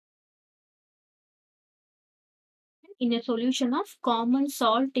in a solution of common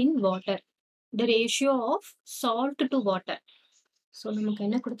salt in water. The ratio of salt to water. So நமக்கு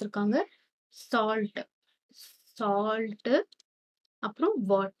என்ன கொடுத்திருக்காங்க? Salt. அப்புறம்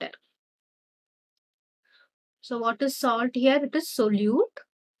water. So what is salt here? It is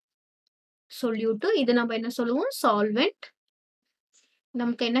solute. இது நம்ம என்ன சொல்லுவோம்? Solvent.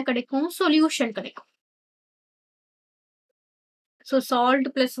 நமக்கு என்ன கிடைக்கும்? Solution கிடைக்கும். So salt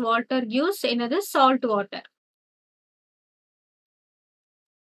plus water gives another salt water.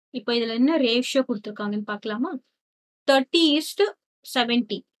 இப்போ இதுல என்ன ரேஷியோ கொடுத்திருக்காங்கன்னு பார்க்கலாமா?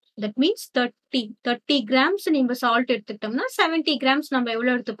 30:70. That means 30 grams நீங்க salt எடுத்துக்கிட்டோம்னா 70 grams நம்ம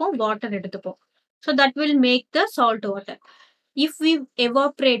எவ்வளவு எடுத்துப்போம்? Water எடுத்துப்போம். So that will make the salt water. If we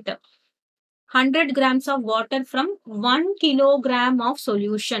evaporate 100 grams of water from 1 kilogram of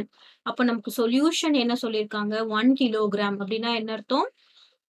solution. அப்ப நமக்கு solution என்ன சொல்லிருக்காங்க? 1 kilogram அப்படின்னா என்ன அர்த்தம்?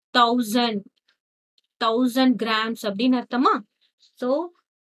 1000 grams அப்படின்னு அர்த்தமா? So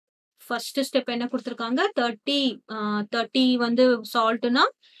first step என்ன கொடுத்திருக்காங்க? 30 வந்து saltனா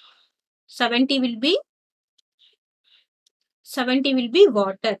 70 will be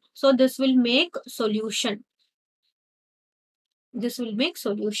water. So this will make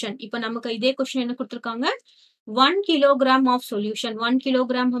solution. இப்ப நமக்கு இதே question என்ன கொடுத்திருக்காங்க? 1 kilogram of solution. 1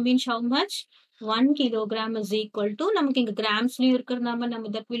 kilogram means how much? 1 kilogram is equal to, நமக்கு இங்க gramsலயும் இருக்கிறது நம்ம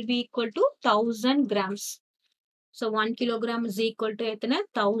that will be equal to 1000 grams. So 1 kilogram is equal to எத்தனை?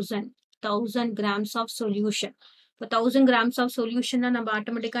 1000 grams of solution. இப்போ 1000 grams of solution நம்ம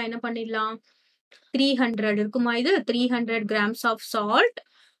ஆட்டோமேட்டிக்கா என்ன பண்ணிடலாம்? 300 இருக்குமா இது? 300 grams of salt,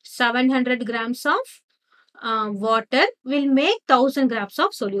 700 grams of water will make 1000 grams of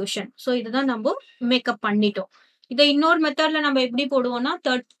solution. So இதுதான் நம்ம மேக்கப் பண்ணிட்டோம். இதை இன்னொரு மெத்தட்ல நம்ம எப்படி போடுவோம்னா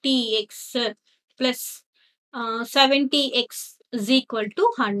 30x plus 70x is equal to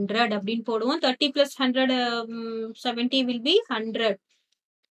 100 அப்படின்னு போடுவோம். 30 plus 100 70 will be 100.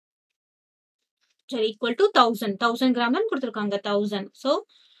 சரி, equal to 1000 gram தான் கொடுத்திருக்காங்க 1000. So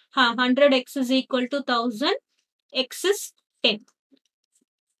 100x is equal to 1000. X is 10.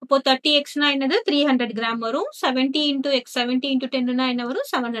 இப்போ 30x னா என்னது? 300 gram வரும். 70 into x, 70 into 10 னா என்ன வரும்?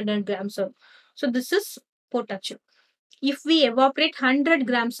 700 grams வரும். So this is போட்டாச்சு. If we evaporate 100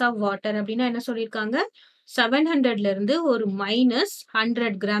 grams of water அப்படின்னா என்ன சொல்லியிருக்காங்க? 700ல இருந்து ஒரு minus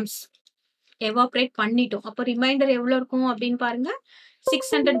 100 grams evaporate பண்ணிட்டோம். அப்போ ரிமைண்டர் எவ்வளவு இருக்கும் அப்படின்னு பாருங்க.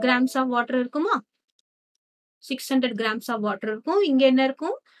 600 grams of water இருக்குமா? 600 grams of water இருக்கும். இங்க என்ன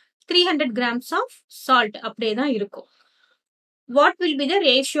இருக்கும்? 300 grams of salt அப்படியே தான் இருக்கும். What will be the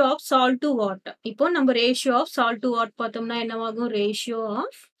ratio of salt to water? இப்போ நம்ம ratio of salt to water பார்த்தோம்னா என்னவாகும்?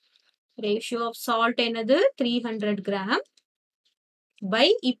 ratio of salt என்னது? 300 gram by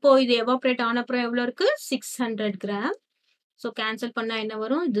இப்போ இது evaporate ஆன அப்புறம் எவ்வளவு இருக்கு? 600 gram. So cancel பண்ணா என்ன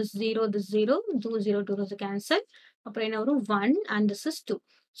வரும்? this 0 2 cancel. அப்புறம் என்ன வரும்? 1 and this is 2.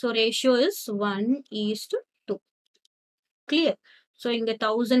 So ratio is 1:2. Clear? So இங்க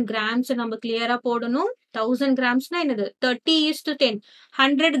 1000 grams நம்ம கிளியரா போடணும். 1000 gramsனா என்னது? 30:10.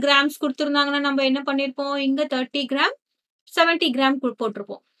 100 grams கொடுத்திருந்தாங்கன்னா நம்ம என்ன பண்ணிருப்போம்? இங்க 30 gram 70 gram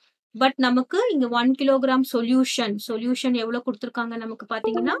போட்டிருப்போம். பட் நமக்கு இங்க 1 kilogram சொல்யூஷன் எவ்வளவு கொடுத்திருக்காங்க நமக்கு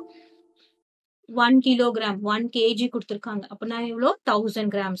பாத்தீங்கன்னா 1 kilogram 1 kg கொடுத்திருக்காங்க. அப்பனா எவ்வளவு? 1000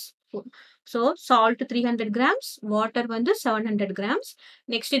 grams. So salt 300 grams, water வந்து 700 grams.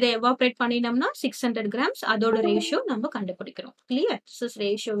 Next இதை evaporate பண்ணினோம்னா 600 grams. அதோட ரேஷியோ நம்ம கண்டுபிடிக்கிறோம். Clear? This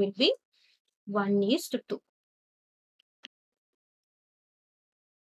ratio will be 1:2.